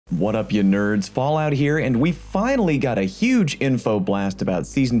What up, you nerds? Fallout here, and we finally got a huge info blast about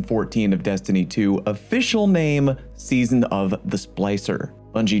Season 14 of Destiny 2, official name, Season of the Splicer.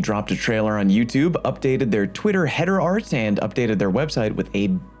 Bungie dropped a trailer on YouTube, updated their Twitter header art, and updated their website with a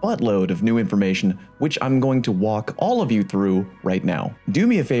buttload of new information, which I'm going to walk all of you through right now. Do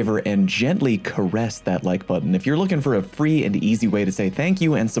me a favor and gently caress that like button if you're looking for a free and easy way to say thank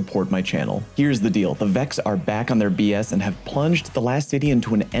you and support my channel. Here's the deal. The Vex are back on their BS and have plunged the last city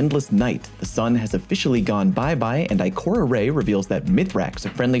into an endless night. The sun has officially gone bye-bye, and Ikora Ray reveals that Mithrax, a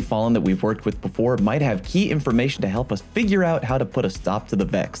friendly Fallen that we've worked with before, might have key information to help us figure out how to put a stop to the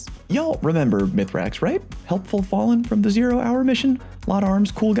Vex. Y'all remember Mithrax, right? Helpful Fallen from the 0 Hour mission? Lot of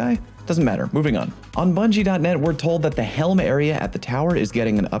arms, cool guy? Doesn't matter, moving on. On Bungie.net, we're told that the Helm area at the tower is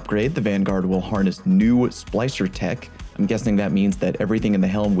getting an upgrade. The Vanguard will harness new Splicer tech. I'm guessing that means that everything in the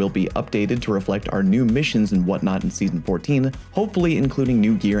Helm will be updated to reflect our new missions and whatnot in Season 14, hopefully including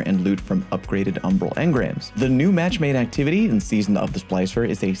new gear and loot from upgraded Umbral engrams. The new matchmade activity in Season of the Splicer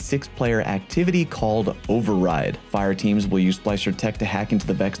is a 6-player activity called Override. Fire teams will use Splicer tech to hack into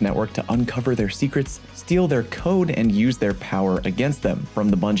the Vex network to uncover their secrets, steal their code, and use their power against them. From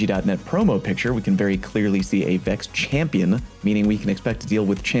the Bungie.net promo picture, we can very clearly see a Vex champion, meaning we can expect to deal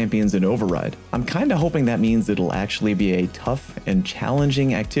with champions in Override. I'm kinda hoping that means it'll actually be a tough and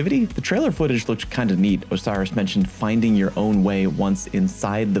challenging activity. The trailer footage looked kinda neat. Osiris mentioned finding your own way once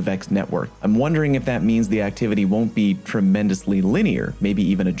inside the Vex network. I'm wondering if that means the activity won't be tremendously linear, maybe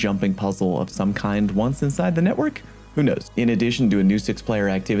even a jumping puzzle of some kind once inside the network? Who knows? In addition to a new 6-player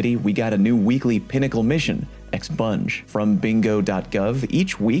activity, we got a new weekly Pinnacle mission, Expunge. From bingo.gov,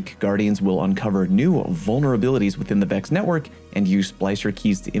 each week, Guardians will uncover new vulnerabilities within the Vex network and use Splicer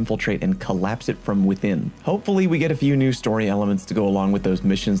keys to infiltrate and collapse it from within. Hopefully we get a few new story elements to go along with those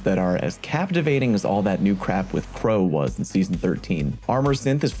missions that are as captivating as all that new crap with Crow was in Season 13. Armor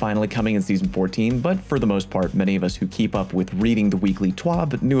Synth is finally coming in Season 14, but for the most part, many of us who keep up with reading the weekly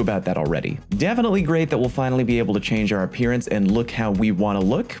TWAB knew about that already. Definitely great that we'll finally be able to change our appearance and look how we want to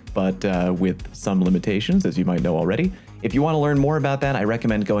look, but with some limitations, as you might know already. If you want to learn more about that, I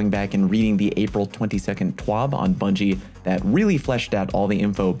recommend going back and reading the April 22nd TWAB on Bungie that really fleshed out all the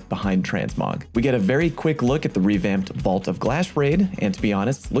info behind Transmog. We get a very quick look at the revamped Vault of Glass raid, and to be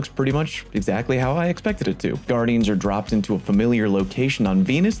honest, looks pretty much exactly how I expected it to. Guardians are dropped into a familiar location on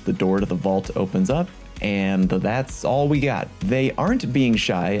Venus, the door to the vault opens up, and that's all we got. They aren't being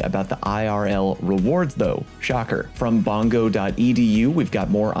shy about the IRL rewards though. Shocker. From bongo.edu, we've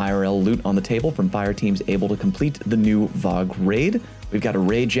got more IRL loot on the table from fire teams able to complete the new VOG raid. We've got a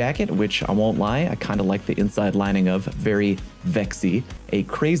raid jacket, which I won't lie, I kind of like the inside lining of, very Vexy, a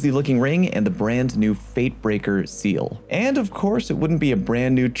crazy looking ring, and the brand new Fatebreaker seal. And of course, it wouldn't be a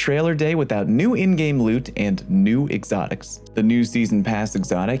brand new trailer day without new in-game loot and new exotics. The new Season Pass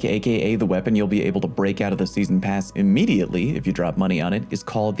exotic, aka the weapon you'll be able to break out of the Season Pass immediately if you drop money on it, is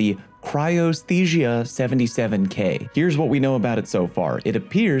called the Cryosthesia 77K. Here's what we know about it so far. It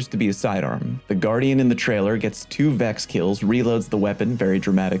appears to be a sidearm. The Guardian in the trailer gets 2 Vex kills, reloads the weapon very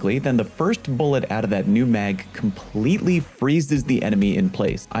dramatically, then the first bullet out of that new mag completely freezes the enemy in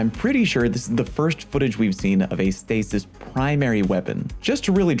place. I'm pretty sure this is the first footage we've seen of a stasis primary weapon. Just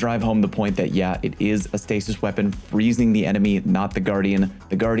to really drive home the point that yeah, it is a stasis weapon freezing the enemy, not the Guardian.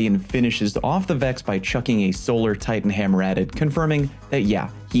 The Guardian finishes off the Vex by chucking a Solar Titan hammer at it, confirming that yeah,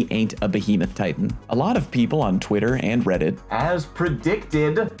 he ain't a behemoth titan. A lot of people on Twitter and Reddit, as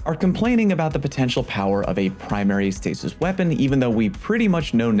predicted, are complaining about the potential power of a primary stasis weapon, even though we pretty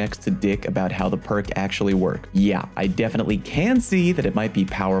much know next to dick about how the perk actually works. Yeah, I definitely can see that it might be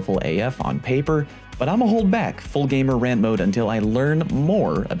powerful AF on paper, but I'ma hold back full gamer rant mode until I learn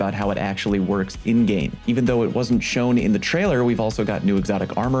more about how it actually works in-game. Even though it wasn't shown in the trailer, we've also got new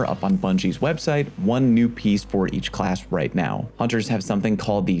exotic armor up on Bungie's website, 1 new piece for each class right now. Hunters have something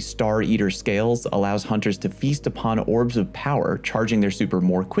called the Star Eater Scales, allows hunters to feast upon orbs of power, charging their super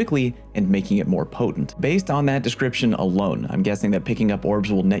more quickly and making it more potent. Based on that description alone, I'm guessing that picking up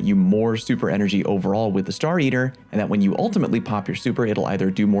orbs will net you more super energy overall with the Star Eater, and that when you ultimately pop your super, it'll either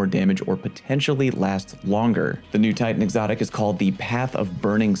do more damage or potentially last longer. The new Titan exotic is called the Path of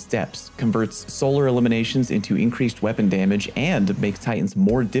Burning Steps, converts solar eliminations into increased weapon damage, and makes Titans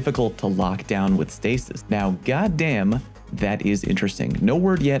more difficult to lock down with stasis. Now, goddamn, That is interesting. No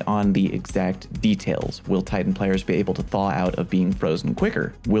word yet on the exact details. Will Titan players be able to thaw out of being frozen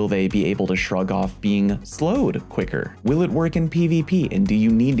quicker? Will they be able to shrug off being slowed quicker? Will it work in PvP? And do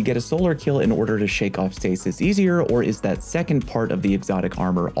you need to get a solar kill in order to shake off stasis easier, or is that second part of the exotic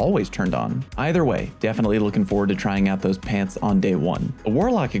armor always turned on? Either way, definitely looking forward to trying out those pants on day one. The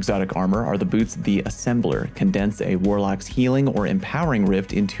Warlock exotic armor are the boots the Assembler condense a Warlock's healing or empowering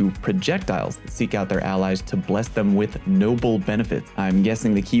rift into projectiles that seek out their allies to bless them with noble benefits. I'm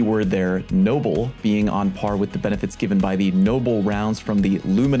guessing the keyword there, noble, being on par with the benefits given by the noble rounds from the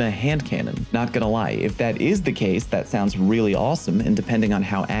Lumina hand cannon. Not gonna lie, if that is the case, that sounds really awesome, and depending on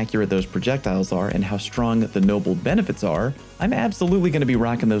how accurate those projectiles are and how strong the noble benefits are, I'm absolutely going to be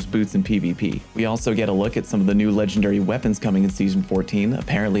rocking those boots in PvP. We also get a look at some of the new legendary weapons coming in Season 14.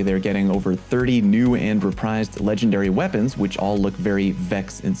 Apparently they're getting over 30 new and reprised legendary weapons, which all look very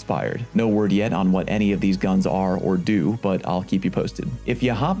Vex inspired. No word yet on what any of these guns are or do, but I'll keep you posted. If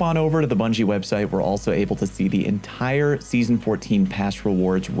you hop on over to the Bungie website, we're also able to see the entire Season 14 pass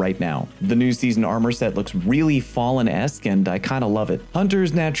rewards right now. The new season armor set looks really Fallen-esque, and I kind of love it.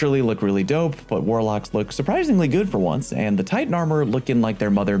 Hunters naturally look really dope, but Warlocks look surprisingly good for once, and the Titan armor looking like their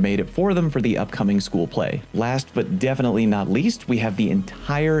mother made it for them for the upcoming school play. Last but definitely not least, we have the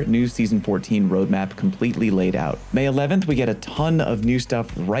entire new Season 14 roadmap completely laid out. May 11th, we get a ton of new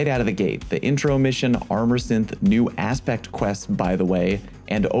stuff right out of the gate. The intro mission, Armor Synth, new aspect quests, by the way,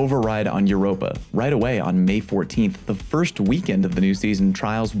 and Override on Europa. Right away on May 14th, the first weekend of the new season,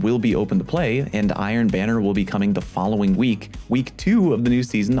 trials will be open to play, and Iron Banner will be coming the following week, week 2 of the new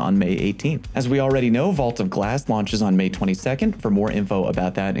season on May 18th. As we already know, Vault of Glass launches on May 22nd. For more info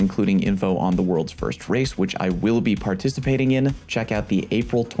about that, including info on the world's first race, which I will be participating in, check out the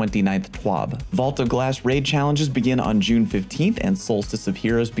April 29th TWAB. Vault of Glass raid challenges begin on June 15th, and Solstice of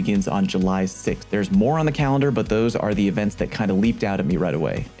Heroes begins on July 6th. There's more on the calendar, but those are the events that kind of leaped out at me right away.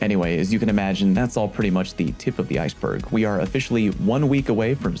 Anyway, as you can imagine, that's all pretty much the tip of the iceberg. We are officially 1 week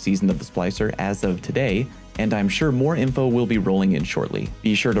away from Season of the Splicer as of today, and I'm sure more info will be rolling in shortly.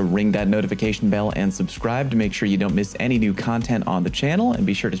 Be sure to ring that notification bell and subscribe to make sure you don't miss any new content on the channel, and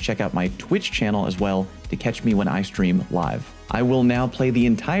be sure to check out my Twitch channel as well to catch me when I stream live. I will now play the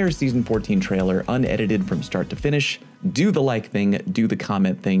entire Season 14 trailer unedited from start to finish. Do the like thing, do the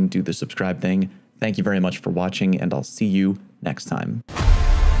comment thing, do the subscribe thing. Thank you very much for watching, and I'll see you next time.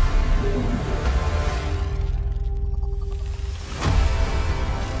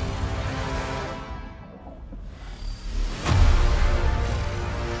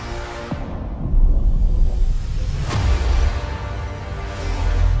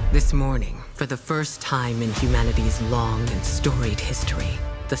 This morning, for the first time in humanity's long and storied history,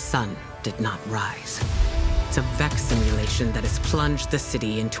 the sun did not rise. It's a Vex simulation that has plunged the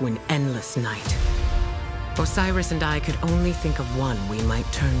city into an endless night. Osiris and I could only think of one we might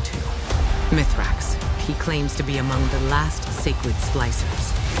turn to. Mithrax. He claims to be among the last sacred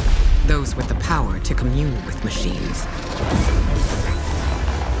splicers. Those with the power to commune with machines.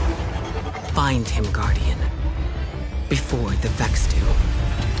 Find him, Guardian. Before the Vex do.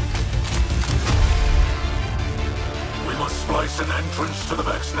 We must splice an entrance to the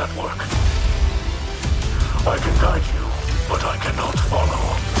Vex network. I can guide you, but I cannot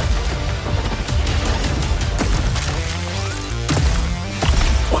follow.